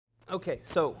Okay,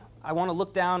 so I want to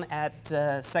look down at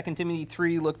 2 Timothy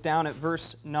 3, look down at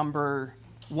verse number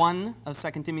 1 of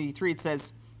 2 Timothy 3. It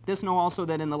says, "This know also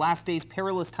that in the last days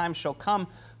perilous times shall come,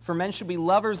 for men shall be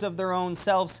lovers of their own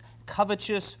selves,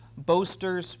 covetous,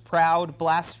 boasters, proud,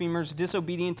 blasphemers,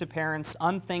 disobedient to parents,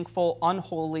 unthankful,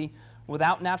 unholy,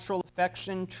 without natural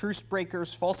affection, truce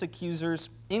breakers, false accusers,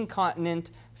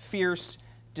 incontinent, fierce,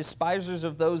 despisers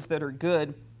of those that are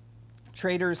good,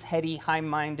 traitors, heady,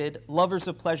 high-minded, lovers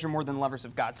of pleasure more than lovers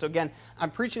of God." So again, I'm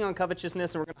preaching on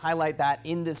covetousness, and we're going to highlight that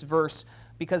in this verse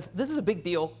because this is a big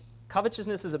deal.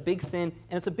 Covetousness is a big sin,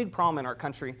 and it's a big problem in our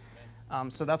country.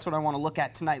 So that's what I want to look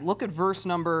at tonight. Look at verse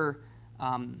number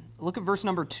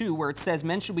 2, where it says,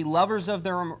 "Men should be lovers of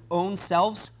their own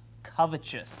selves,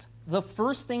 covetous." The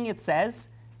first thing it says,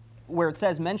 where it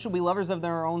says, "Men should be lovers of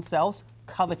their own selves,"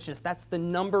 covetous. That's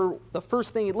the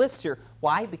first thing it lists here.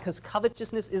 Why? Because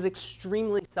covetousness is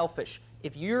extremely selfish.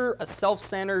 If you're a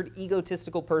self-centered,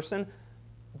 egotistical person,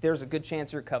 there's a good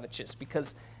chance you're covetous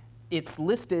because it's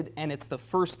listed and it's the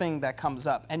first thing that comes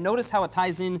up. And notice how it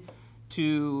ties in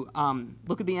to,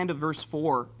 look at the end of verse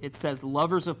 4. It says,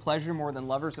 "Lovers of pleasure more than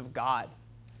lovers of God."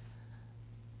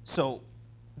 So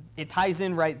it ties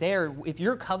in right there. If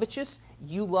you're covetous,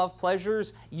 you love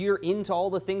pleasures, you're into all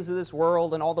the things of this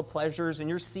world and all the pleasures, and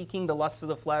you're seeking the lust of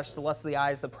the flesh, the lust of the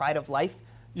eyes, the pride of life,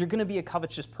 you're going to be a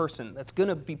covetous person. That's going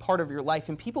to be part of your life.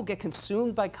 And people get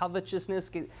consumed by covetousness.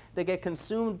 They get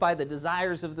consumed by the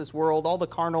desires of this world, all the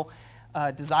carnal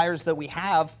desires that we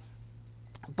have.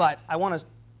 But I want to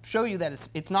show you that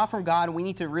it's not from God, and we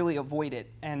need to really avoid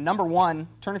it. And number one,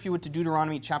 turn if you would to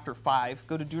Deuteronomy chapter 5.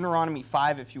 Go to Deuteronomy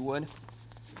 5 if you would.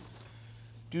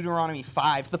 Deuteronomy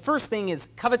 5. The first thing is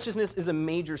covetousness is a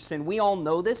major sin. We all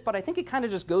know this, but I think it kind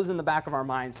of just goes in the back of our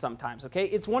minds sometimes, okay?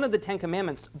 It's one of the 10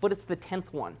 commandments, but it's the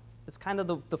 10th one. It's kind of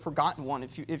the forgotten one,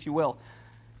 if you will.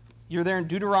 You're there in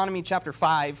Deuteronomy chapter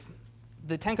 5.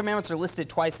 The 10 commandments are listed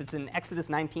twice. It's in Exodus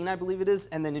 19, I believe it is,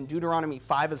 and then in Deuteronomy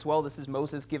 5 as well. This is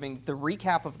Moses giving the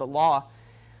recap of the law,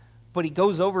 but he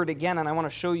goes over it again, and I want to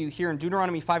show you here in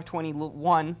Deuteronomy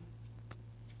 5:21.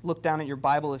 Look down at your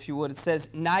Bible if you would. It says,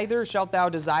 "Neither shalt thou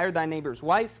desire thy neighbor's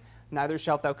wife, neither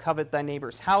shalt thou covet thy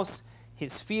neighbor's house,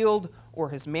 his field, or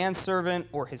his manservant,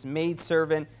 or his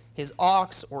maidservant, his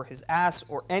ox, or his ass,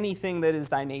 or anything that is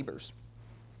thy neighbor's."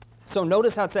 So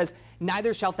notice how it says,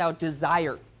 "Neither shalt thou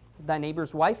desire thy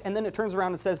neighbor's wife," and then it turns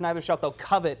around and says, "Neither shalt thou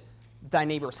covet thy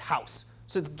neighbor's house."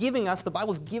 So it's giving us, the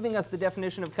Bible's giving us the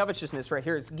definition of covetousness right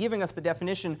here. It's giving us the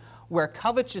definition where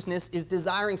covetousness is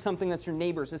desiring something that's your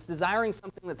neighbor's. It's desiring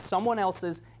something that's someone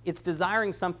else's. It's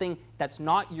desiring something that's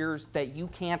not yours that you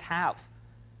can't have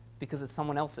because it's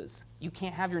someone else's. You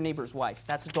can't have your neighbor's wife.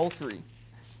 That's adultery.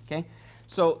 Okay?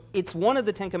 So it's one of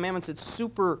the 10 commandments. It's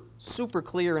super, super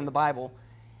clear in the Bible.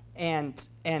 And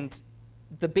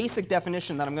the basic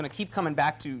definition that I'm going to keep coming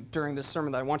back to during this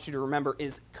sermon that I want you to remember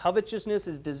is covetousness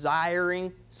is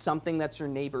desiring something that's your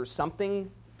neighbor's,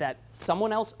 something that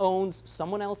someone else owns,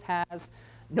 someone else has.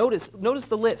 Notice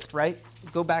the list, right?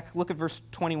 Go back, look at verse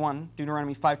 21,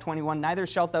 Deuteronomy 5:21. "Neither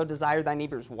shalt thou desire thy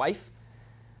neighbor's wife."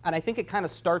 And I think it kind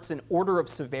of starts in order of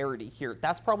severity here.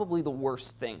 That's probably the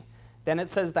worst thing. Then it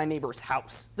says thy neighbor's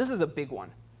house. This is a big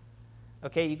one.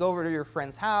 Okay, you go over to your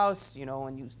friend's house,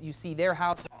 and you see their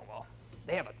house. Oh, well,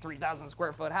 they have a 3,000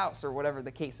 square foot house or whatever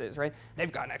the case is, right?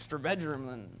 They've got an extra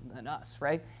bedroom than us,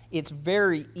 right? It's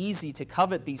very easy to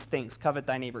covet these things. Covet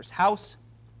thy neighbor's house,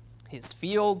 his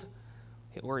field,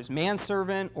 or his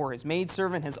manservant, or his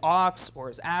maidservant, his ox, or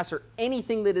his ass, or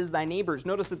anything that is thy neighbor's.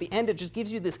 Notice at the end it just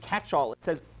gives you this catch-all. It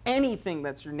says anything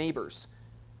that's your neighbor's.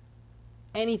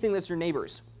 Anything that's your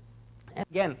neighbor's. And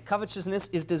again, covetousness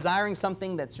is desiring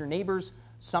something that's your neighbor's,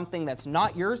 something that's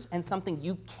not yours, and something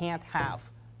you can't have.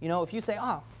 If you say,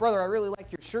 "Oh, brother, I really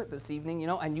like your shirt this evening,"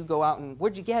 and you go out and,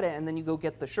 "Where'd you get it?" And then you go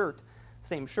get the shirt,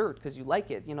 same shirt, because you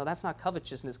like it. That's not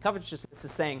covetousness. Covetousness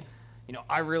is saying,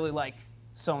 "I really like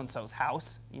so-and-so's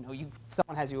house."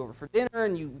 Someone has you over for dinner,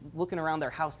 and you looking around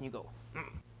their house, and you go,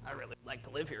 "I really like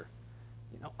to live here.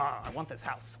 I want this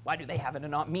house. Why do they have it and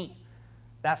not me?"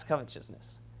 That's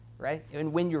covetousness, right?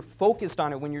 And when you're focused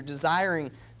on it, when you're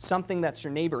desiring something that's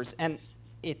your neighbor's, and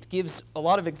it gives a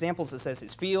lot of examples. It says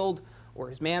his field, or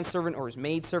his manservant, or his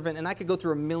maidservant, and I could go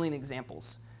through a million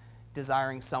examples.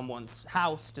 Desiring someone's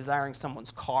house, desiring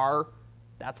someone's car,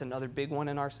 that's another big one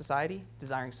in our society.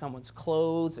 Desiring someone's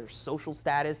clothes, or social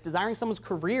status, desiring someone's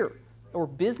career or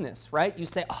business, right? You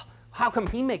say, "Oh, how come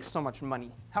he makes so much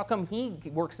money? How come he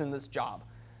works in this job?"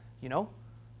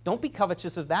 Don't be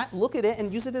covetous of that. Look at it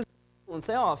and use it as and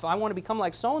say, "Oh, if I want to become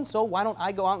like so-and-so, why don't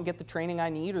I go out and get the training I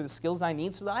need or the skills I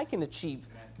need so that I can achieve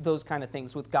those kind of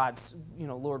things with God's,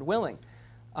 Lord willing."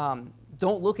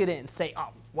 Don't look at it and say, oh,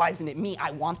 why isn't it me? I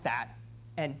want that,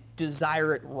 and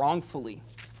desire it wrongfully.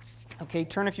 Okay,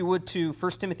 turn if you would to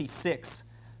 1 Timothy 6.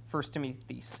 1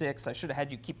 Timothy 6. I should have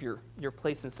had you keep your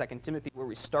place in 2 Timothy where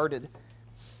we started.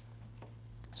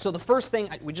 So the first thing,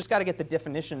 we just got to get the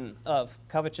definition of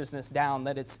covetousness down,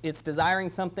 that it's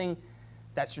desiring something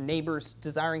that's your neighbor's,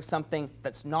 desiring something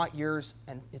that's not yours,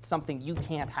 and it's something you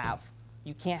can't have.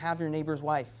 You can't have your neighbor's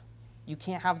wife. You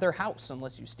can't have their house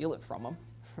unless you steal it from them,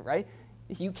 right?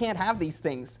 You can't have these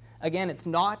things. Again, it's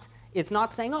not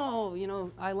saying, oh, you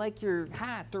know, I like your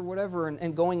hat or whatever,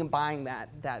 and going and buying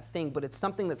that thing, but it's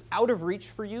something that's out of reach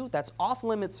for you, that's off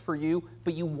limits for you,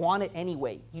 but you want it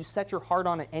anyway. You set your heart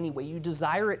on it anyway. You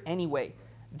desire it anyway.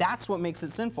 That's what makes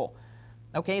it sinful.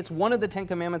 Okay, it's one of the 10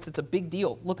 Commandments. It's a big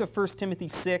deal. Look at 1 Timothy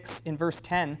 6 in verse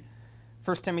 10.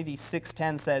 1 Timothy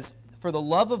 6:10 says, "For the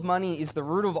love of money is the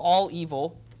root of all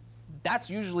evil."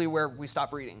 That's usually where we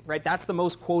stop reading, right? That's the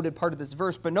most quoted part of this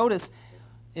verse. But notice,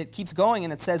 it keeps going,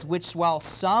 and it says, "Which while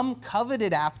some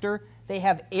coveted after, they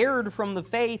have erred from the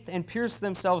faith and pierced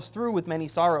themselves through with many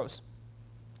sorrows."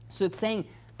 So it's saying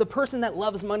the person that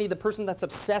loves money, the person that's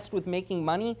obsessed with making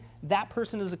money, that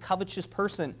person is a covetous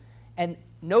person. And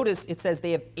notice it says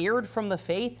they have erred from the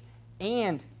faith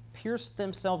and pierced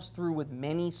themselves through with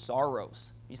many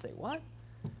sorrows. You say, what?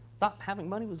 Thought having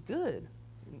money was good.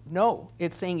 No,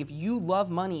 it's saying if you love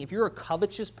money, if you're a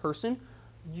covetous person,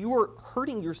 you are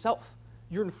hurting yourself.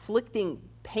 You're inflicting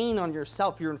pain on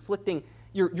yourself. You're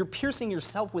piercing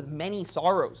yourself with many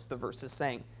sorrows, the verse is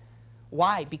saying.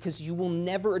 Why? Because you will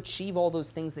never achieve all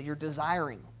those things that you're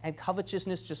desiring. And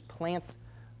covetousness just plants,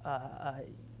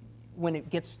 when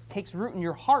it takes root in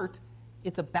your heart,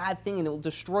 it's a bad thing and it will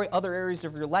destroy other areas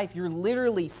of your life. You're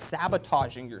literally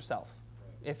sabotaging yourself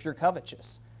if you're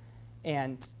covetous.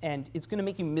 And it's going to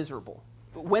make you miserable.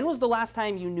 When was the last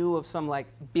time you knew of some like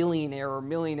billionaire or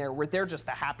millionaire where they're just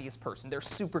the happiest person? They're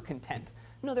super content.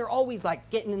 No, they're always like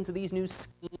getting into these new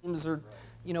schemes or,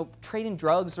 you know, trading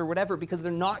drugs or whatever because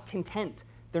they're not content.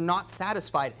 They're not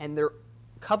satisfied, and they're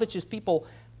covetous people,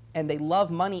 and they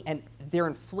love money, and they're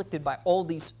inflicted by all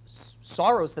these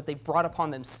sorrows that they brought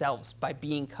upon themselves by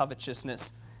being covetous.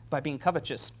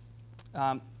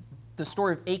 The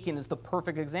story of Achan is the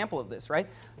perfect example of this, right?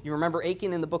 You remember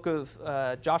Achan in the book of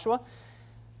Joshua?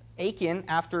 Achan,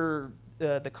 after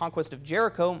the conquest of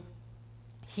Jericho,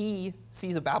 he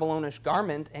sees a Babylonish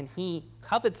garment and he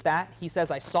covets that. He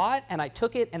says, I saw it and I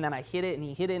took it and then I hid it, and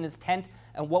he hid it in his tent.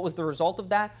 And what was the result of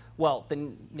that? Well,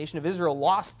 the nation of Israel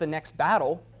lost the next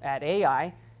battle at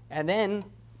Ai, and then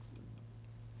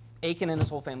Achan and his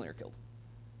whole family are killed.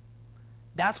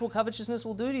 That's what covetousness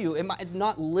will do to you. It might,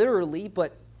 not literally,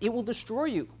 but it will destroy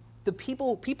you. The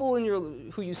people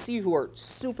who you see who are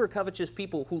super covetous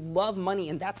people, who love money,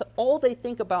 and that's all they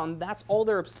think about, and that's all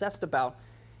they're obsessed about,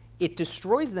 it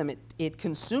destroys them. It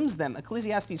consumes them.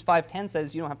 Ecclesiastes 5:10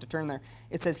 says, you don't have to turn there,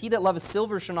 it says, he that loveth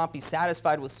silver shall not be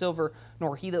satisfied with silver,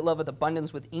 nor he that loveth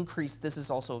abundance with increase. This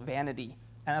is also vanity.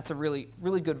 And that's a really,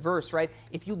 really good verse, right?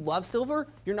 If you love silver,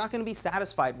 you're not going to be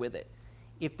satisfied with it.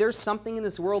 If there's something in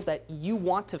this world that you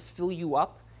want to fill you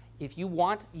up, if you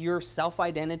want your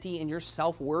self-identity and your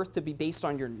self-worth to be based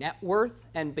on your net worth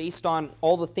and based on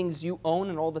all the things you own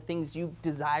and all the things you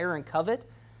desire and covet,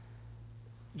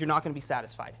 you're not going to be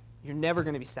satisfied. You're never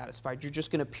going to be satisfied. You're just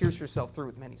going to pierce yourself through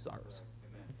with many sorrows.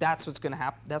 That's what's going to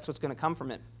happen. That's what's going to come from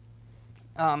it.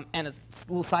 And a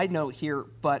little side note here,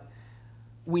 but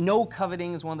we know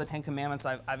coveting is one of the 10 Commandments.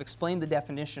 I've explained the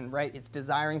definition, right? It's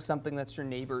desiring something that's your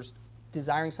neighbor's,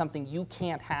 desiring something you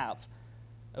can't have,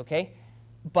 okay?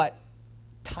 But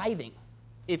tithing,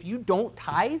 if you don't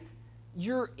tithe,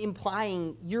 you're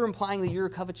implying that you're a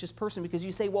covetous person because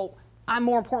you say, well, I'm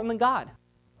more important than God.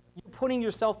 You're putting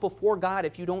yourself before God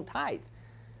if you don't tithe,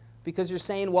 because you're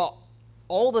saying, well,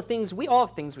 all the things, we all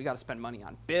have things we got to spend money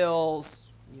on, bills,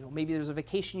 you know, maybe there's a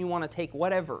vacation you want to take,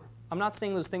 whatever. I'm not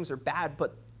saying those things are bad,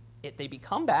 but they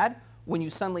become bad when you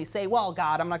suddenly say, well,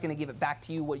 God, I'm not going to give it back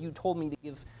to you what you told me to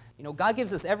give. You know, God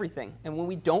gives us everything, and when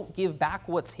we don't give back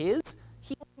what's His,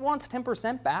 He wants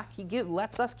 10% back. He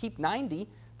lets us keep 90,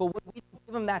 but when we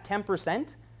give Him that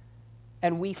 10%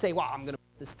 and we say, well, I'm going to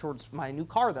put this towards my new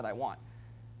car that I want,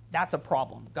 that's a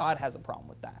problem. God has a problem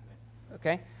with that,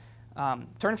 okay?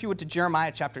 Turn, if you would, to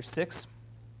Jeremiah chapter 6.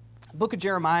 Book of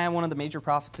Jeremiah, one of the major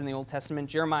prophets in the Old Testament,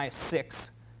 Jeremiah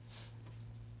 6.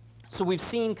 So we've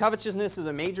seen covetousness is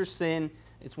a major sin.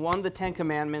 It's one of the 10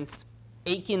 Commandments.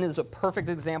 Achan is a perfect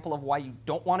example of why you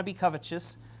don't want to be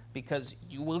covetous, because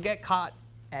you will get caught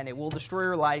and it will destroy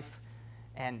your life,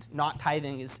 and not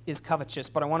tithing is covetous.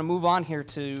 But I want to move on here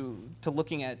to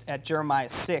looking at Jeremiah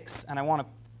 6, and I want to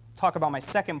talk about my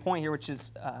second point here, which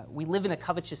is we live in a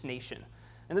covetous nation.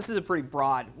 And this is a pretty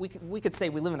broad, we could say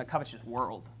we live in a covetous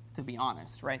world, to be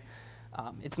honest, right?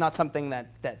 It's not something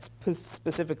that's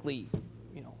specifically,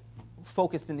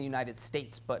 focused in the United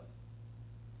States, but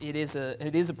it is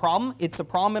a problem. It's a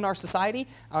problem in our society,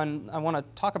 and I want to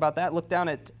talk about that. Look down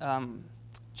at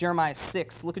Jeremiah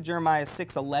 6. Look at Jeremiah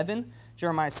 6:11.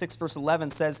 Jeremiah 6 verse 11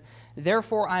 says,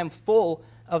 "Therefore I am full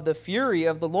of the fury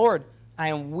of the Lord. I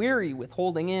am weary with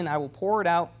holding in. I will pour it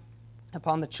out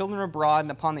upon the children abroad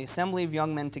and upon the assembly of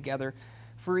young men together.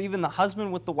 For even the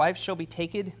husband with the wife shall be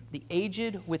taken, the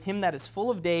aged with him that is full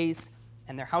of days,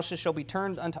 and their houses shall be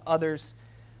turned unto others,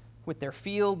 with their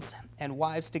fields and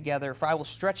wives together. For I will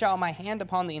stretch out my hand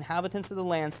upon the inhabitants of the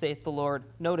land, saith the Lord."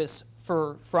 Notice,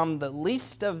 "For from the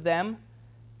least of them,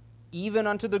 even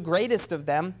unto the greatest of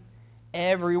them,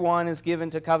 everyone is given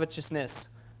to covetousness.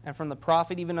 And from the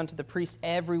prophet even unto the priest,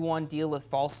 everyone dealeth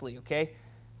falsely." Okay?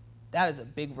 That is a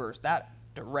big verse. That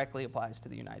directly applies to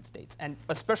the United States. And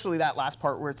especially that last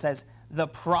part where it says, "The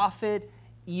prophet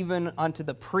even unto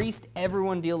the priest,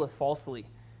 everyone dealeth falsely."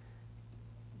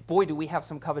 Boy, do we have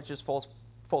some covetous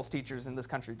false teachers in this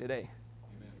country today.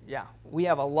 Amen. Yeah, we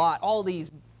have a lot. All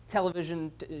these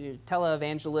television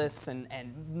televangelists and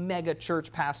mega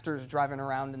church pastors driving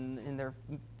around in their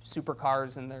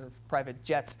supercars and their private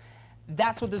jets.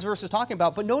 That's what this verse is talking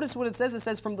about. But notice what it says. It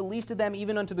says, "From the least of them,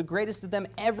 even unto the greatest of them,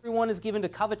 everyone is given to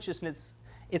covetousness."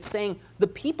 It's saying the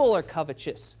people are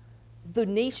covetous. The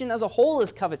nation as a whole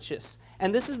is covetous.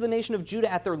 And this is the nation of Judah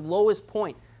at their lowest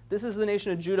point. This is the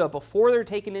nation of Judah before they're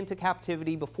taken into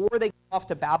captivity, before they go off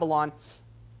to Babylon.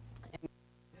 And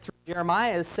through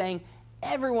Jeremiah is saying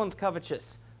everyone's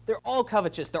covetous. They're all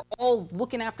covetous. They're all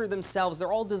looking after themselves.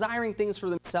 They're all desiring things for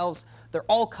themselves. They're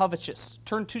all covetous.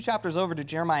 Turn 2 chapters over to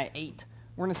Jeremiah 8.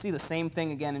 We're going to see the same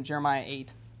thing again in Jeremiah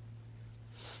 8.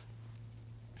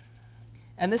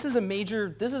 And this is a major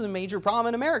problem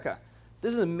in America.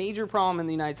 This is a major problem in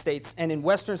the United States and in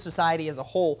Western society as a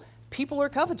whole. People are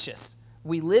covetous.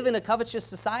 We live in a covetous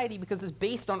society because it's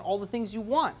based on all the things you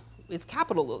want. It's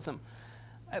capitalism.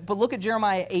 But look at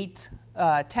Jeremiah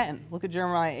 8:10. Look at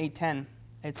Jeremiah 8:10.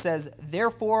 It says,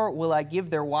 "Therefore will I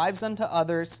give their wives unto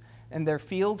others, and their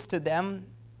fields to them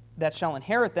that shall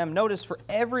inherit them." Notice, "For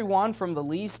everyone from the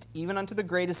least even unto the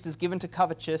greatest is given to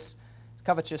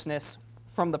covetousness.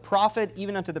 From the prophet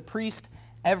even unto the priest,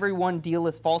 everyone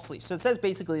dealeth falsely." So it says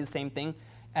basically the same thing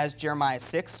as Jeremiah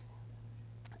 6.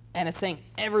 And it's saying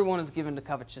everyone is given to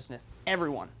covetousness.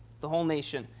 Everyone. The whole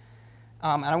nation.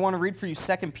 And I want to read for you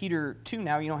 2 Peter 2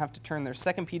 now. You don't have to turn there.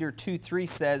 2 Peter 2:3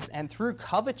 says, "And through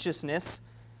covetousness..."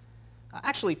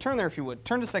 Actually, turn there if you would.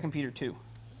 Turn to 2 Peter 2.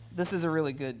 This is a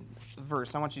really good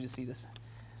verse. I want you to see this.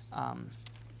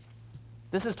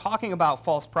 This is talking about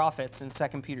false prophets in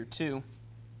 2 Peter 2.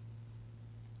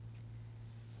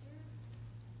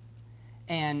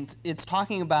 And it's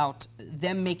talking about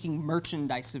them making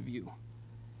merchandise of you.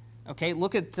 Okay,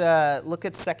 look at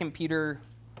 2 Peter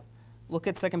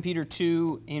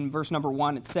 2 in verse number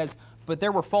 1. It says, "But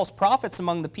there were false prophets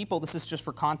among the people." This is just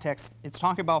for context. It's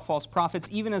talking about false prophets.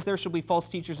 "Even as there shall be false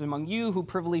teachers among you, who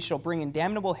privily shall bring in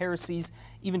damnable heresies,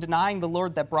 even denying the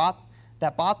Lord that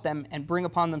bought them, and bring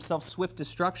upon themselves swift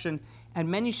destruction. And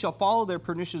many shall follow their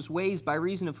pernicious ways, by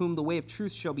reason of whom the way of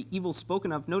truth shall be evil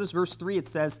spoken of." Notice verse 3, it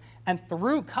says, "And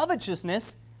through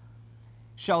covetousness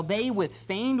shall they with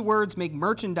feigned words make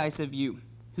merchandise of you,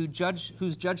 whose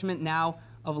judgment now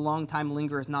of a long time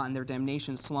lingereth not, and their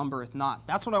damnation slumbereth not."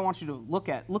 That's what I want you to look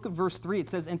at. Look at verse 3. It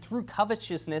says, "And through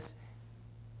covetousness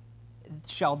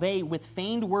shall they with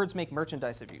feigned words make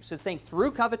merchandise of you." So it's saying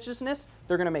through covetousness,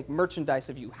 they're going to make merchandise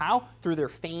of you. How? Through their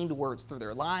feigned words, through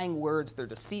their lying words, their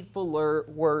deceitful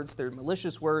words, their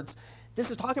malicious words.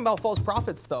 This is talking about false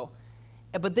prophets, though.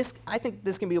 But this, I think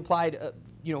this can be applied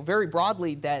very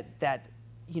broadly that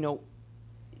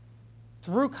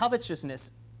through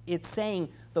covetousness, it's saying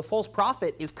the false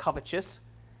prophet is covetous.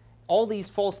 All these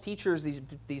false teachers, these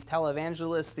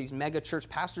televangelists, these mega church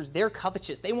pastors, they're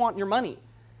covetous. They want your money.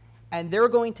 And they're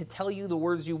going to tell you the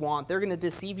words you want. They're going to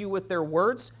deceive you with their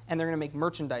words, and they're going to make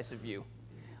merchandise of you.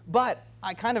 But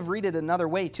I kind of read it another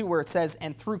way, too, where it says,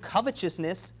 "And through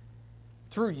covetousness,"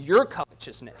 through your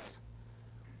covetousness.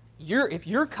 If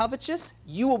you're covetous,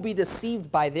 you will be deceived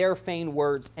by their feigned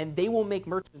words, and they will make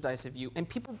merchandise of you. And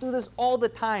people do this all the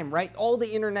time, right? All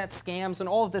the internet scams and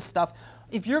all of this stuff.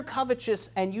 If you're covetous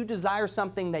and you desire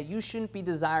something that you shouldn't be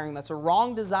desiring, that's a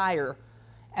wrong desire,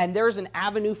 and there's an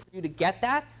avenue for you to get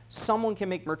that, someone can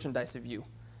make merchandise of you.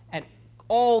 And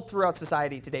all throughout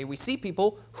society today, we see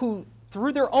people who,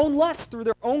 through their own lust, through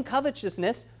their own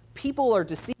covetousness, people are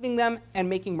deceiving them and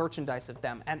making merchandise of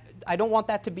them. And I don't want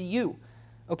that to be you.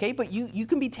 Okay, but you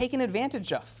can be taken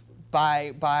advantage of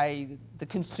by the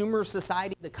consumer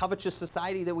society, the covetous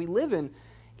society that we live in,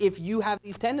 if you have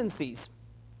these tendencies.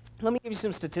 Let me give you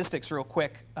some statistics real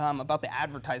quick about the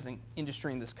advertising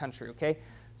industry in this country, okay?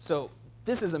 So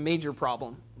this is a major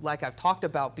problem, like I've talked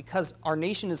about, because our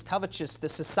nation is covetous. The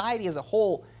society as a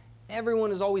whole,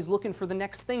 everyone is always looking for the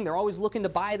next thing. They're always looking to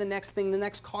buy the next thing, the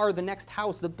next car, the next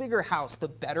house, the bigger house, the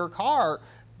better car,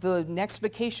 the next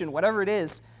vacation, whatever it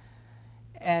is.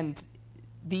 And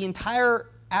the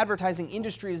entire advertising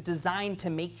industry is designed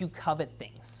to make you covet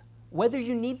things, whether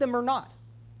you need them or not.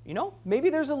 You know,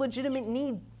 maybe there's a legitimate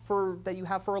need that you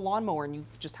have for a lawnmower, and you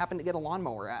just happen to get a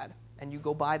lawnmower ad, and you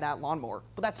go buy that lawnmower.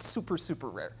 But that's super, super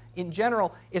rare. In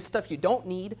general, it's stuff you don't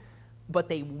need, but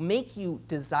they make you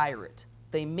desire it.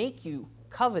 They make you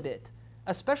covet it,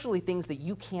 especially things that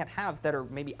you can't have that are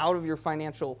maybe out of your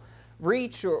financial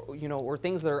reach, or or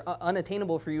things that are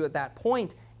unattainable for you at that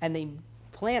point, and they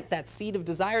plant that seed of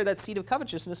desire, that seed of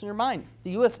covetousness in your mind.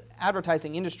 The U.S.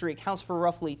 advertising industry accounts for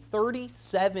roughly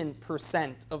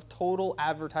 37% of total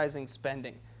advertising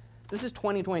spending. This is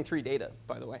 2023 data,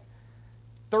 by the way.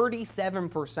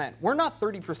 37%. We're not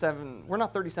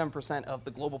 37% of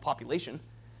the global population,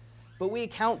 but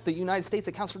the United States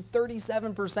accounts for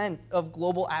 37% of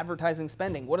global advertising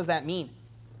spending. What does that mean?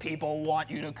 People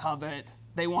want you to covet.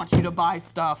 They want you to buy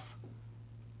stuff.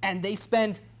 And they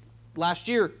spend, last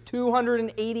year,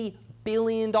 $280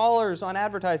 billion on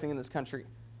advertising in this country.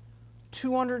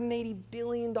 $280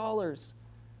 billion.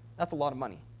 That's a lot of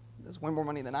money. That's way more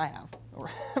money than I have, or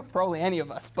probably any of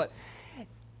us. But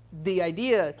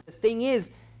the thing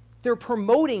is, they're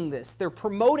promoting this. They're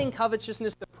promoting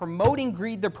covetousness. They're promoting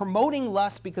greed. They're promoting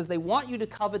lust because they want you to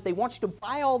covet. They want you to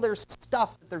buy all their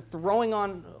stuff that they're throwing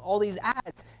on all these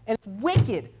ads. And it's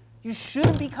wicked. You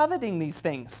shouldn't be coveting these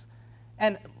things.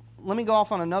 And let me go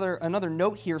off on another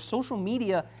note here. Social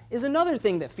media is another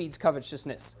thing that feeds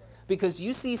covetousness. Because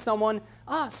you see someone,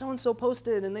 so-and-so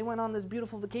posted, and they went on this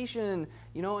beautiful vacation,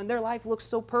 and their life looks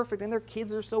so perfect, and their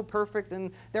kids are so perfect,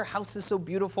 and their house is so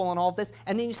beautiful, and all of this.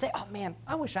 And then you say, oh, man,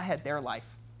 I wish I had their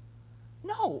life.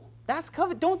 No, that's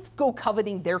covet. Don't go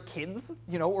coveting their kids,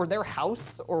 or their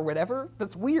house, or whatever.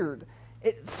 That's weird.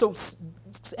 That's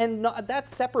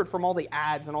separate from all the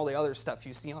ads and all the other stuff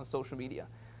you see on social media.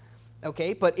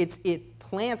 Okay, but it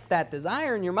plants that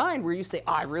desire in your mind where you say,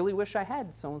 I really wish I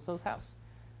had so-and-so's house.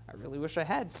 I really wish I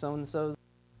had so-and-so's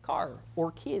car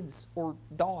or kids or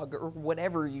dog or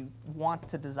whatever you want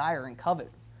to desire and covet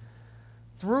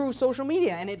through social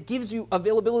media. And it gives you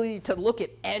availability to look at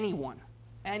anyone.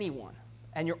 And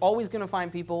you're always going to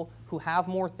find people who have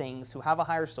more things, who have a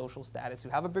higher social status, who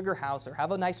have a bigger house or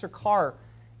have a nicer car.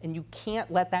 And you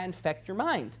can't let that infect your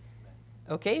mind.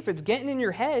 Okay, if it's getting in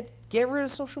your head, get rid of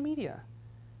social media.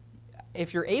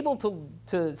 If you're able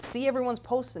to see everyone's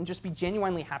posts and just be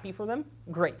genuinely happy for them,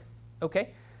 great, okay?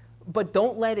 But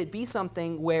don't let it be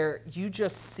something where you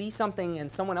just see something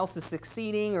and someone else is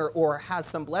succeeding or has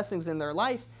some blessings in their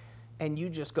life, and you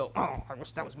just go, oh, I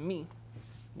wish that was me,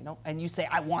 and you say,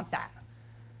 I want that.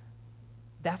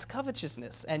 That's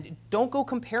covetousness, and don't go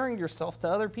comparing yourself to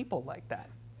other people like that.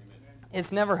 Amen.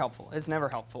 It's never helpful. It's never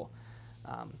helpful.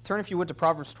 Turn, if you would, to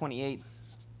Proverbs 28,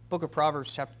 book of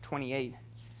Proverbs, chapter 28.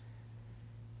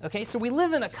 Okay, so we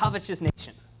live in a covetous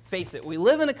nation. Face it, we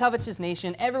live in a covetous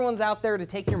nation. Everyone's out there to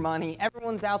take your money.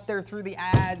 Everyone's out there through the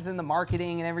ads and the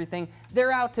marketing and everything.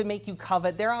 They're out to make you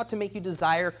covet. They're out to make you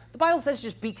desire. The Bible says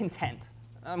just be content.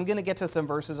 I'm going to get to some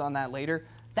verses on that later.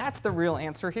 That's the real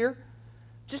answer here.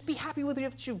 Just be happy with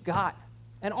what you've got.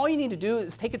 And all you need to do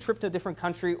is take a trip to a different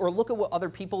country or look at what other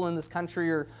people in this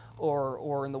country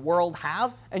or in the world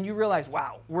have, and you realize,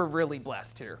 wow, we're really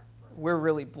blessed here. We're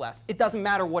really blessed. It doesn't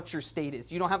matter what your state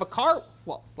is. You don't have a car?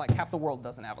 Well, like half the world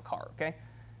doesn't have a car, okay?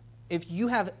 If you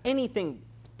have anything,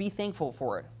 be thankful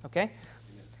for it, okay?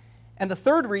 And the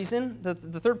third reason, the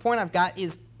third point I've got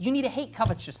is you need to hate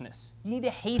covetousness. You need to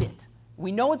hate it.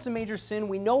 We know it's a major sin.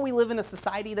 We know we live in a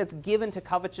society that's given to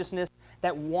covetousness,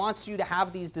 that wants you to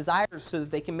have these desires so that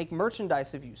they can make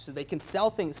merchandise of you, so they can sell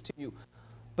things to you.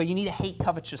 But you need to hate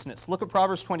covetousness. Look at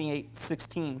Proverbs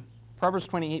 28:16. Proverbs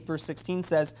 28, verse 16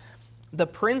 says, the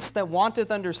prince that wanteth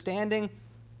understanding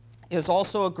is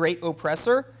also a great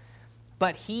oppressor,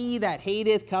 but he that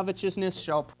hateth covetousness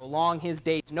shall prolong his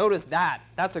days. Notice that.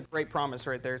 That's a great promise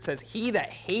right there. It says, he that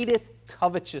hateth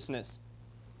covetousness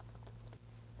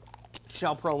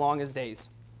shall prolong his days.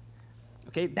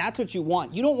 Okay, that's what you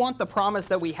want. You don't want the promise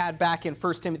that we had back in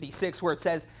 1 Timothy 6 where it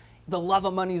says, the love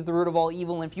of money is the root of all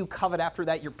evil, and if you covet after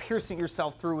that, you're piercing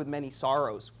yourself through with many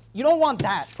sorrows. You don't want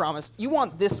that promise. You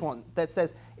want this one that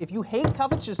says, if you hate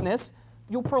covetousness,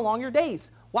 you'll prolong your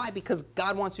days. Why? Because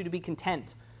God wants you to be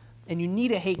content. and you need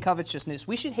to hate covetousness.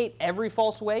 We should hate every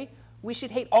false way. We should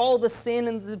hate all the sin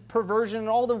and the perversion and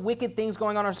all the wicked things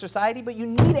going on in our society, but you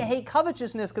need to hate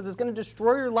covetousness because it's going to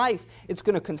destroy your life. It's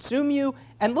going to consume you.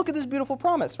 And look at this beautiful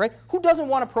promise, right? Who doesn't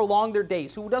want to prolong their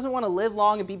days? Who doesn't want to live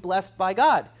long and be blessed by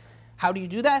God? How do you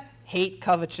do that? Hate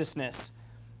covetousness.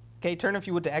 Okay, turn if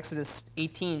you would to Exodus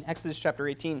 18, Exodus chapter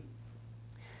 18.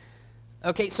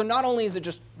 Okay, so not only is it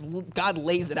just God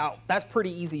lays it out. That's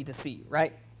pretty easy to see,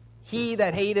 right? He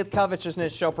that hateth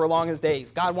covetousness shall prolong his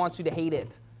days. God wants you to hate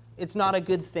it. It's not a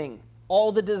good thing.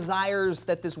 All the desires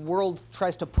that this world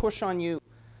tries to push on you.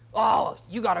 Oh,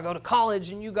 you got to go to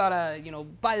college and you got to,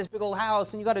 buy this big old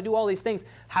house and you got to do all these things.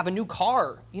 Have a new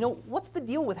car. What's the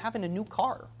deal with having a new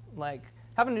car? Like,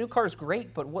 having a new car is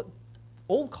great, but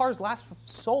old cars last for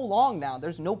so long now.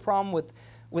 There's no problem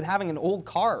with having an old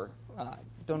car.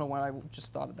 Don't know why I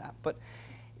just thought of that, but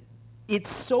it's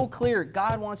so clear.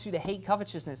 God wants you to hate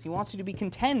covetousness. He wants you to be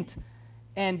content.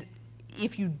 And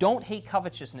if you don't hate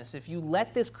covetousness, if you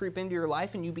let this creep into your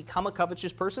life and you become a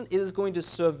covetous person, it is going to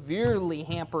severely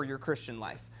hamper your Christian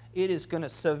life. It is going to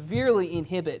severely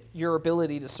inhibit your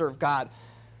ability to serve God.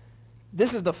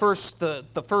 This is the first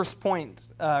point,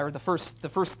 or the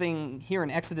first thing here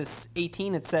in Exodus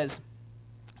 18. It says,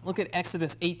 look at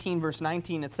Exodus 18, verse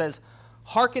 19. It says,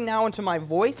 "Hearken now unto my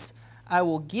voice. I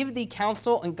will give thee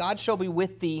counsel, and God shall be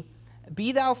with thee.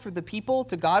 Be thou for the people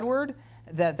to Godward,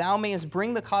 that thou mayest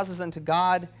bring the causes unto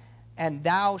God, and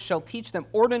thou shalt teach them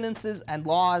ordinances and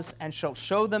laws, and shalt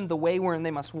show them the way wherein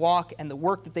they must walk, and the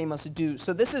work that they must do."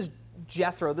 So this is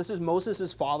Jethro. This is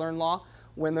Moses' father-in-law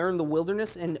when they're in the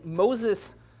wilderness, and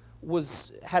Moses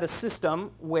had a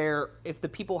system where if the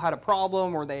people had a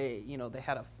problem or they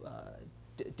had a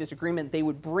disagreement, they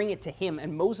would bring it to him,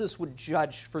 and Moses would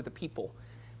judge for the people.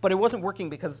 But it wasn't working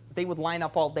because they would line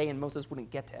up all day and Moses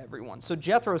wouldn't get to everyone. So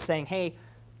Jethro is saying, hey,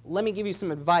 let me give you some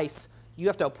advice. You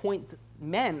have to appoint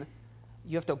men.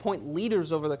 You have to appoint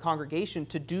leaders over the congregation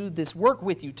to do this work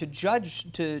with you, to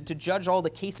judge all the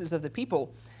cases of the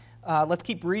people. Let's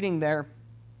keep reading there.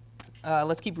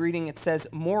 Let's keep reading. It says,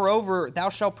 "Moreover, thou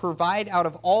shalt provide out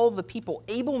of all the people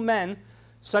able men,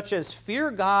 such as fear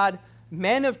God,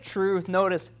 men of truth,"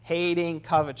 notice, hating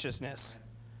covetousness,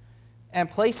 "and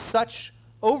place such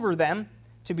over them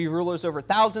to be rulers over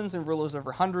thousands and rulers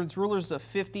over hundreds, rulers of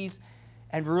 50s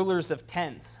and rulers of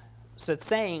 10s. So it's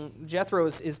saying, Jethro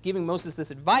is giving Moses this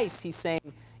advice. He's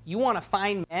saying, you want to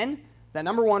find men that,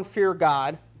 number one, fear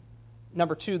God,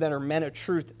 number two, that are men of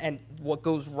truth, and what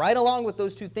goes right along with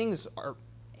those two things are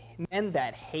men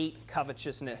that hate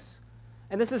covetousness.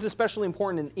 And this is especially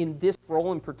important in this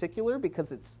role in particular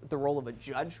because it's the role of a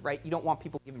judge, right? You don't want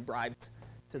people giving bribes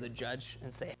to the judge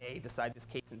and say, hey, decide this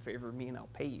case in favor of me and I'll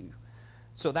pay you.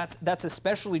 So that's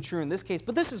especially true in this case.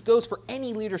 But this goes for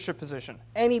any leadership position.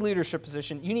 Any leadership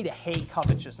position, you need to hate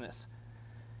covetousness.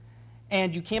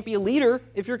 And you can't be a leader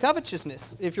if you're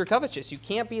covetous. You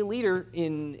can't be a leader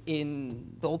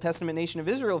in the Old Testament nation of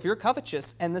Israel if you're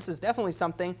covetous. And this is definitely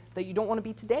something that you don't want to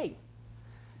be today.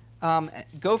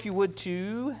 Go, if you would,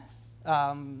 to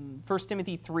 1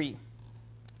 Timothy 3.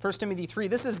 1 Timothy 3,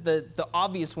 this is the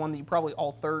obvious one that you probably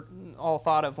all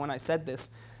thought of when I said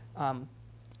this.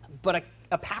 But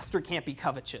a pastor can't be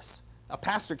covetous. A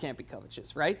pastor can't be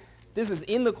covetous, right? This is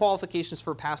in the qualifications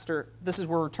for a pastor. This is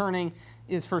where we're turning,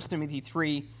 is 1 Timothy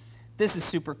 3. This is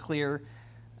super clear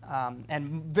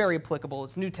and very applicable.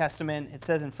 It's New Testament. It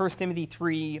says in 1 Timothy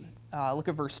 3, look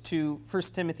at verse 2. 1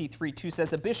 Timothy 3:2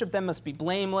 says, a bishop then must be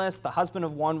blameless, the husband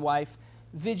of one wife,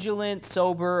 vigilant,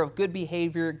 sober, of good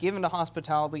behavior, given to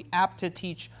hospitality, apt to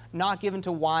teach, not given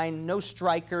to wine, no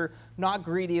striker, not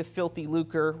greedy of filthy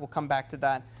lucre. We'll come back to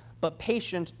that. But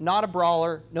patient, not a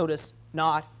brawler. Notice,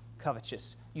 not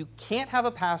covetous. You can't have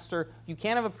a pastor, you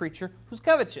can't have a preacher who's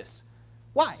covetous.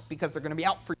 Why? Because they're going to be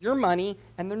out for your money,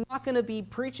 and they're not going to be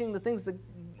preaching the things that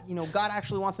God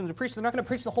actually wants them to preach. They're not going to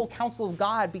preach the whole counsel of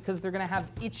God because they're going to have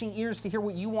itching ears to hear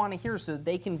what you want to hear so that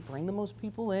they can bring the most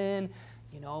people in,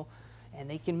 and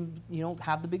they can,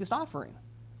 have the biggest offering.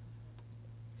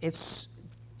 It's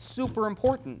super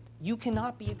important. You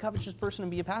cannot be a covetous person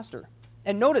and be a pastor.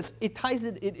 And notice, it ties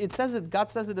it, it says it, God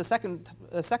says it a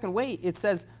second way. It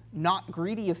says, not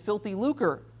greedy of filthy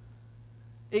lucre.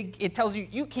 It tells you,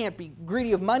 you can't be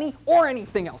greedy of money or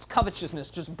anything else.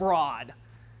 Covetousness, just broad.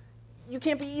 You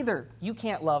can't be either. You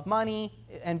can't love money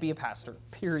and be a pastor,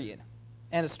 period.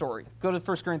 End of story. Go to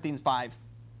 1 Corinthians 5.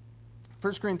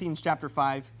 1 Corinthians chapter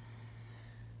 5.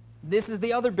 This is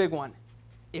the other big one.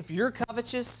 If you're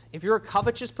covetous, if you're a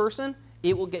covetous person,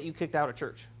 it will get you kicked out of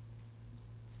church.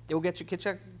 It will get you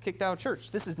kicked out of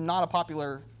church. This is not a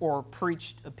popular or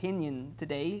preached opinion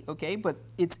today, okay? But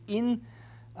it's in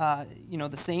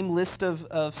the same list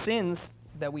of sins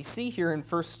that we see here in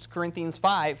 1 Corinthians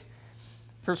 5.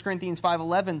 1 Corinthians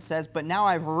 5:11 says, "But now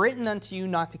I've written unto you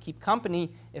not to keep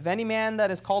company, if any man that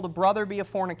is called a brother be a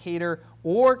fornicator,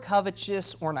 or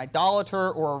covetous, or an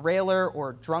idolater, or a railer,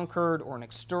 or a drunkard, or an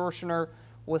extortioner,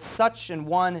 with such an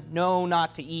one know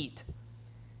not to eat."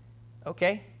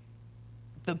 Okay?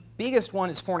 The biggest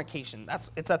one is fornication.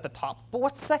 It's at the top. But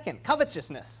what's second?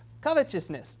 Covetousness.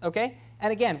 Covetousness, okay?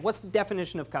 And again, what's the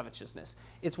definition of covetousness?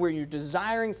 It's where you're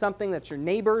desiring something that's your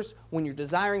neighbor's, when you're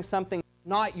desiring something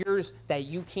not yours that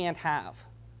you can't have,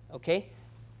 okay?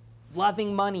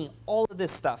 Loving money, all of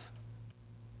this stuff.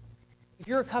 If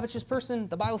you're a covetous person,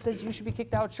 the Bible says you should be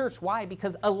kicked out of church. Why?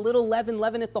 Because a little leaven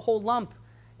leaveneth the whole lump.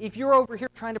 If you're over here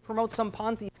trying to promote some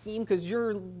Ponzi scheme because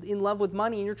you're in love with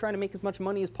money and you're trying to make as much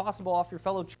money as possible off your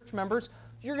fellow church members,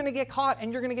 you're going to get caught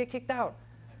and you're going to get kicked out.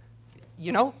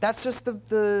 That's just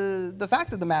the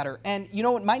fact of the matter. And,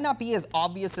 it might not be as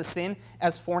obvious a sin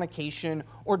as fornication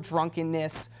or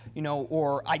drunkenness,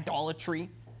 or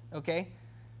idolatry, okay?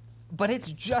 But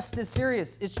it's just as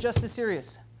serious. It's just as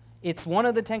serious. It's one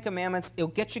of the 10 Commandments. It'll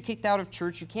get you kicked out of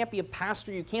church. You can't be a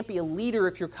pastor. You can't be a leader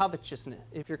if you're covetous.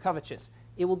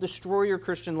 It will destroy your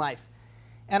Christian life.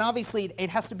 And obviously,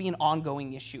 it has to be an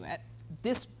ongoing issue.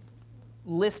 This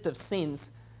list of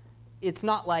sins, it's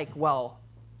not like, well,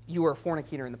 you were a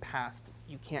fornicator in the past,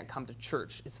 you can't come to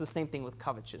church. It's the same thing with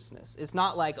covetousness. It's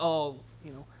not like,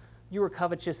 you were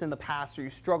covetous in the past or you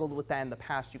struggled with that in the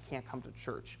past, you can't come to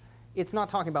church. It's not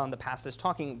talking about in the past. It's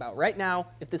talking about right now,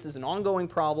 if this is an ongoing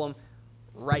problem,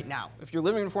 right now. If you're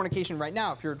living in fornication right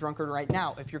now, if you're a drunkard right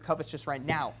now, if you're covetous right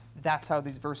now, that's how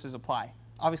these verses apply.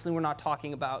 Obviously, we're not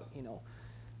talking about,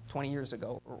 20 years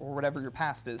ago or whatever your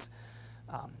past is.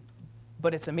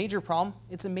 But it's a major problem.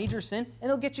 It's a major sin, and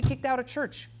it'll get you kicked out of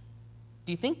church.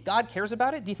 Do you think God cares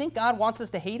about it? Do you think God wants us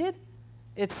to hate it?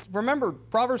 Remember,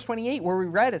 Proverbs 28, where we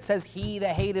read, it says, "He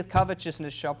that hateth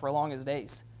covetousness shall prolong his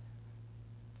days."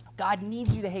 God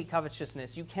needs you to hate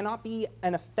covetousness. You cannot be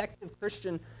an effective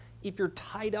Christian if you're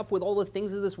tied up with all the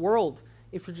things of this world,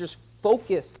 if you're just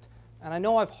focused. And I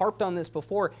know I've harped on this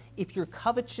before. If you're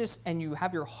covetous and you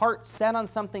have your heart set on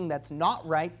something that's not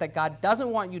right, that God doesn't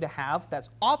want you to have, that's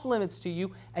off limits to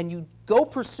you, and you go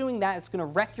pursuing that, it's going to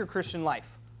wreck your Christian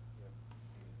life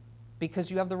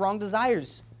because you have the wrong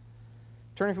desires.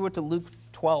 Turn, if you would, to Luke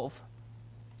 12.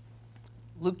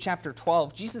 Luke chapter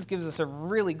 12. Jesus gives us a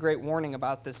really great warning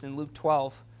about this in Luke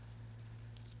 12.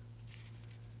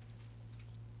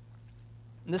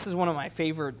 And this is one of my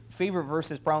favorite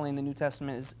verses probably in the New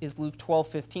Testament is Luke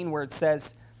 12:15, where it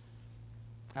says,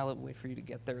 I'll wait for you to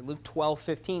get there. Luke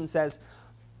 12:15 says,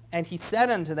 "And he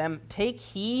said unto them, Take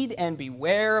heed and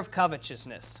beware of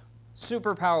covetousness."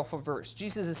 Super powerful verse.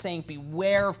 Jesus is saying,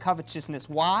 beware of covetousness.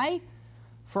 Why?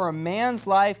 "For a man's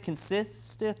life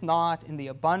consisteth not in the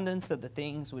abundance of the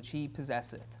things which he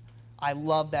possesseth." I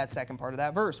love that second part of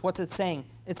that verse. What's it saying?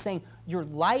 It's saying your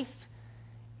life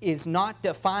is not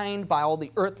defined by all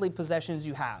the earthly possessions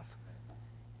you have.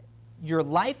 Your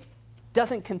life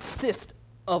doesn't consist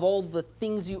of all the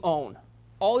things you own.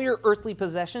 All your earthly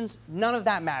possessions, none of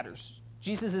that matters.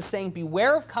 Jesus is saying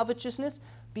beware of covetousness,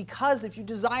 because if you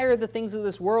desire the things of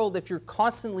this world, if you're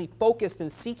constantly focused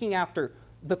and seeking after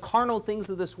the carnal things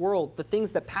of this world, the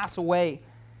things that pass away,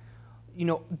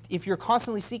 if you're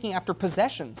constantly seeking after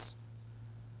possessions,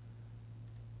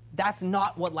 that's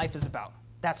not what life is about.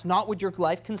 That's not what your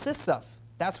life consists of.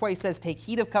 That's why he says, take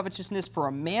heed of covetousness, for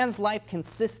a man's life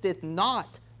consisteth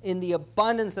not in the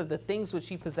abundance of the things which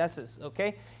he possesses,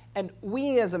 okay? And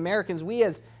we as Americans, we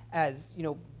as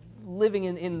living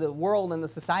in the world and the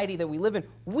society that we live in,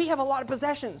 we have a lot of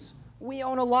possessions. We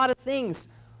own a lot of things.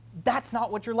 That's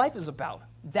not what your life is about.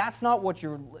 That's not what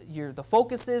the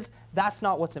focus is. That's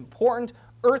not what's important.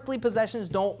 Earthly possessions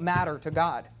don't matter to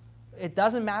God. It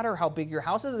doesn't matter how big your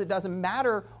house is. It doesn't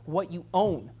matter what you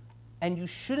own. And you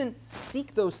shouldn't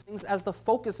seek those things as the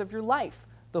focus of your life.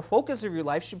 The focus of your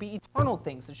life should be eternal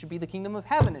things. It should be the kingdom of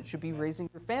heaven. It should be raising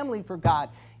your family for God.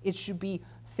 It should be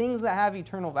things that have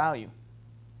eternal value.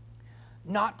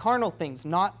 Not carnal things,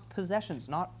 not possessions,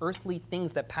 not earthly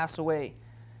things that pass away.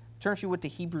 Turn, if you would, to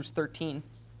Hebrews 13.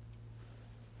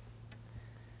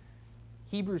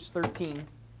 Hebrews 13.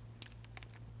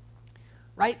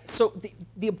 Right? So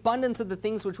the abundance of the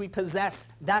things which we possess,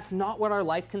 that's not what our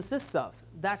life consists of.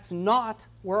 That's not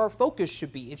where our focus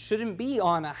should be. It shouldn't be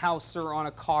on a house or on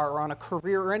a car or on a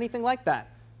career or anything like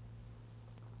that.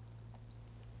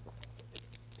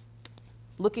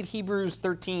 Look at Hebrews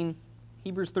 13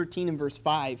 in verse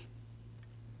 5.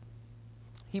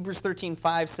 Hebrews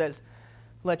 13:5 says,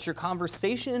 Let your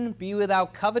conversation be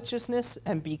without covetousness,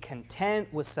 and be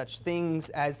content with such things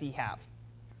as ye have.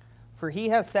 For he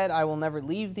hath said, I will never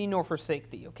leave thee nor forsake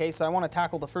thee. Okay, so I want to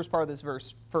tackle the first part of this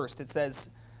verse first. It says,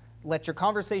 let your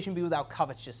conversation be without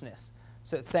covetousness.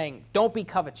 So it's saying, don't be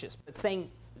covetous. It's saying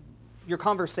your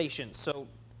conversation. So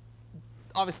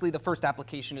obviously the first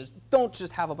application is, don't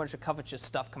just have a bunch of covetous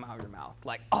stuff come out of your mouth.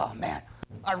 Like, oh man,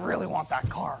 I really want that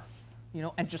car. You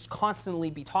know, and just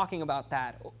constantly be talking about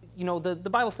that. You know, the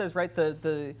Bible says, right,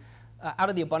 out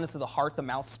of the abundance of the heart, the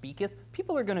mouth speaketh.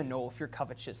 People are going to know if you're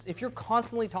covetous. If you're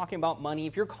constantly talking about money,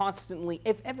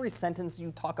 if every sentence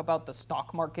you talk about the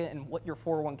stock market and what your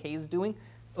 401k is doing,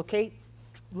 okay,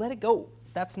 let it go.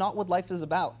 That's not what life is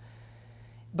about.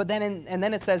 But then, and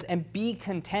then it says, and be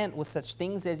content with such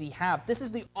things as ye have. This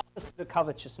is the opposite of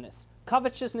covetousness.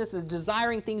 Covetousness is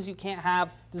desiring things you can't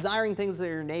have, desiring things that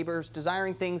are your neighbors,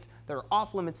 desiring things that are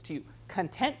off limits to you.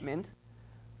 Contentment,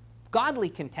 godly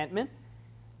contentment,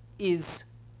 is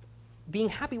being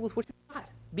happy with what you've got,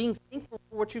 being thankful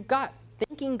for what you've got,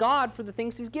 thanking God for the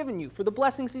things he's given you, for the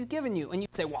blessings he's given you. And you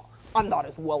say, well, I'm not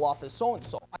as well off as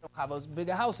so-and-so. I don't have as big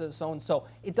a house as so-and-so.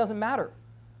 It doesn't matter.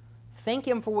 Thank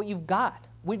him for what you've got.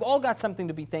 We've all got something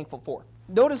to be thankful for.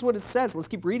 Notice what it says. Let's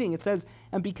keep reading. It says,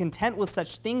 and be content with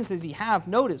such things as ye have.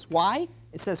 Notice, why?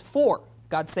 It says, for.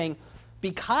 God's saying,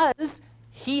 because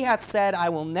he hath said, I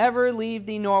will never leave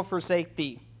thee nor forsake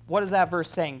thee. What is that verse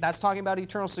saying? That's talking about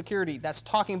eternal security. That's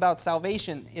talking about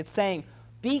salvation. It's saying,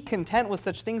 be content with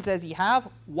such things as ye have.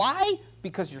 Why?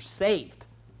 Because you're saved.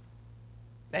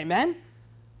 Amen?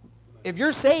 If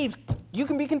you're saved, you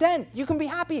can be content. You can be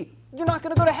happy. You're not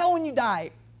going to go to hell when you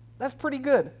die. That's pretty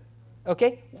good.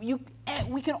 Okay?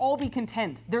 We can all be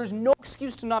content. There's no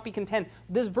excuse to not be content.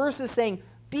 This verse is saying,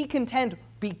 be content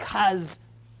because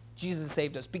Jesus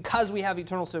saved us, because we have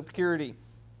eternal security,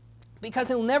 because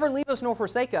he'll never leave us nor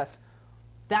forsake us.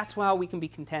 That's how we can be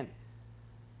content.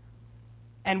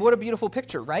 And what a beautiful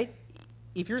picture, right?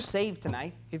 If you're saved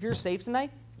tonight,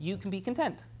 you can be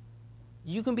content.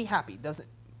 You can be happy.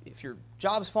 If your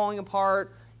job's falling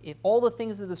apart, if all the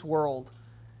things of this world,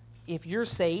 if you're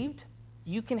saved,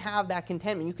 you can have that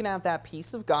contentment. You can have that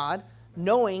peace of God,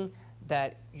 knowing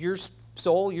that your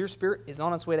soul, your spirit is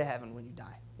on its way to heaven when you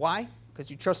die. Why? Because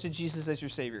you trusted Jesus as your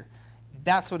Savior.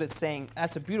 That's what it's saying.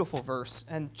 That's a beautiful verse.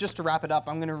 And just to wrap it up,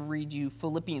 I'm going to read you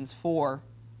Philippians 4.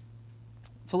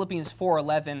 Philippians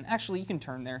 4:11. Actually, you can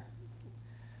turn there.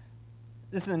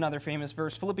 This is another famous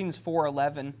verse. Philippians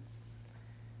 4:11.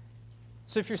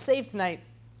 So if you're saved tonight,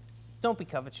 don't be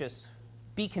covetous.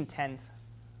 Be content.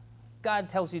 God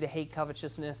tells you to hate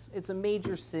covetousness. It's a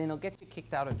major sin. It'll get you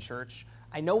kicked out of church.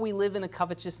 I know we live in a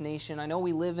covetous nation. I know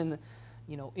we live in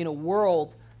a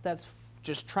world that's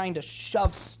just trying to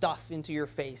shove stuff into your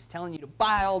face, telling you to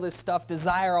buy all this stuff,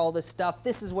 desire all this stuff.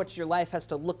 This is what your life has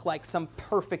to look like, some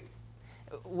perfect,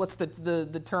 what's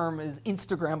the term is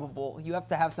Instagrammable. You have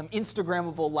to have some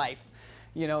Instagrammable life,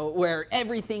 where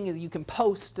everything you can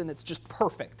post and it's just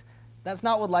perfect. That's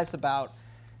not what life's about.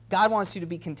 God wants you to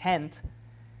be content.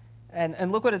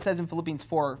 And look what it says in Philippians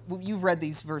 4. You've read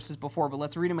these verses before, but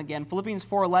let's read them again. Philippians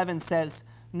 4:11 says,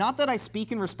 not that I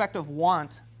speak in respect of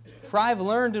want, for I have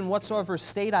learned in whatsoever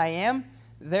state I am,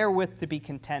 therewith to be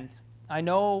content. I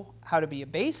know how to be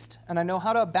abased, and I know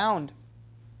how to abound.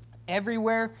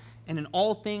 Everywhere and in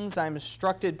all things I am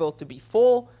instructed both to be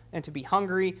full and to be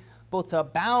hungry, both to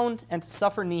abound and to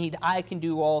suffer need. I can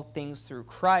do all things through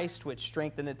Christ, which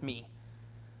strengtheneth me.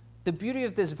 The beauty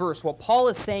of this verse, what Paul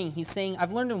is saying, he's saying,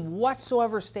 I've learned in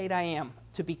whatsoever state I am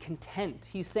to be content.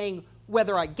 He's saying,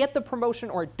 whether I get the promotion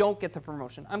or I don't get the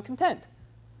promotion, I'm content.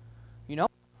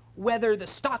 Whether the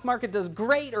stock market does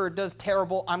great or it does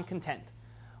terrible, I'm content.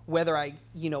 Whether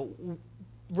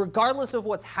regardless of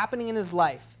what's happening in his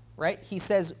life, right? He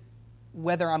says,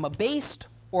 whether I'm abased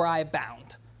or I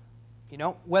abound.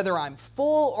 Whether I'm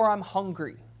full or I'm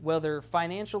hungry. Whether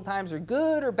financial times are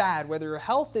good or bad, whether your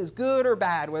health is good or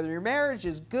bad, whether your marriage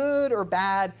is good or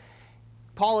bad,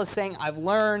 Paul is saying, I've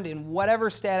learned in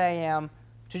whatever state I am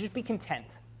to just be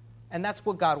content. And that's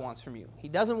what God wants from you. He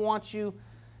doesn't want you,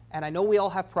 and I know we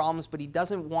all have problems, but he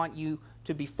doesn't want you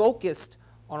to be focused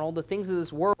on all the things of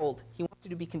this world. He wants you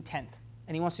to be content.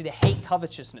 And he wants you to hate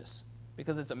covetousness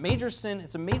because it's a major sin,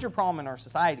 it's a major problem in our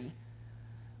society.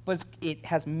 But it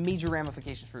has major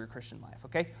ramifications for your Christian life,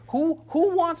 okay? Who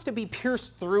wants to be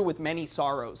pierced through with many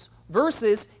sorrows?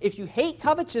 Versus, if you hate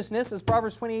covetousness, as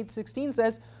Proverbs 28:16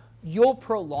 says, you'll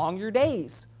prolong your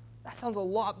days. That sounds a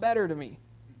lot better to me.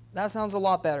 That sounds a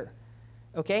lot better,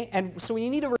 okay? And so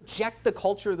you need to reject the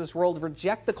culture of this world,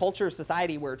 reject the culture of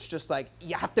society where it's just like,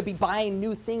 you have to be buying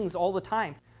new things all the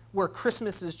time, where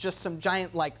Christmas is just some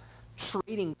giant,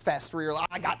 trading fest where you're like,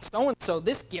 I got so-and-so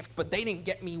this gift, but they didn't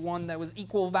get me one that was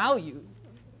equal value.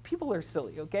 People are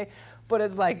silly, okay? But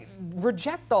it's like,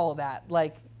 reject all that.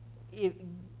 Like,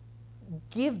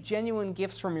 give genuine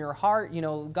gifts from your heart. You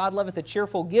know, God loveth a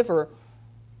cheerful giver.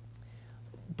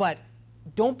 But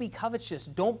don't be covetous.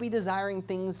 Don't be desiring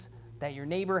things that your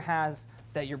neighbor has,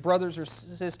 that your brothers or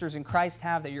sisters in Christ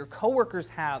have, that your coworkers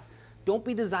have. Don't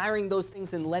be desiring those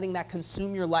things and letting that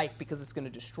consume your life, because it's going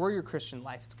to destroy your Christian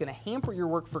life. It's going to hamper your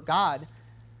work for God.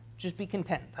 Just be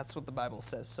content. That's what the Bible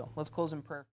says. So let's close in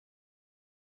prayer.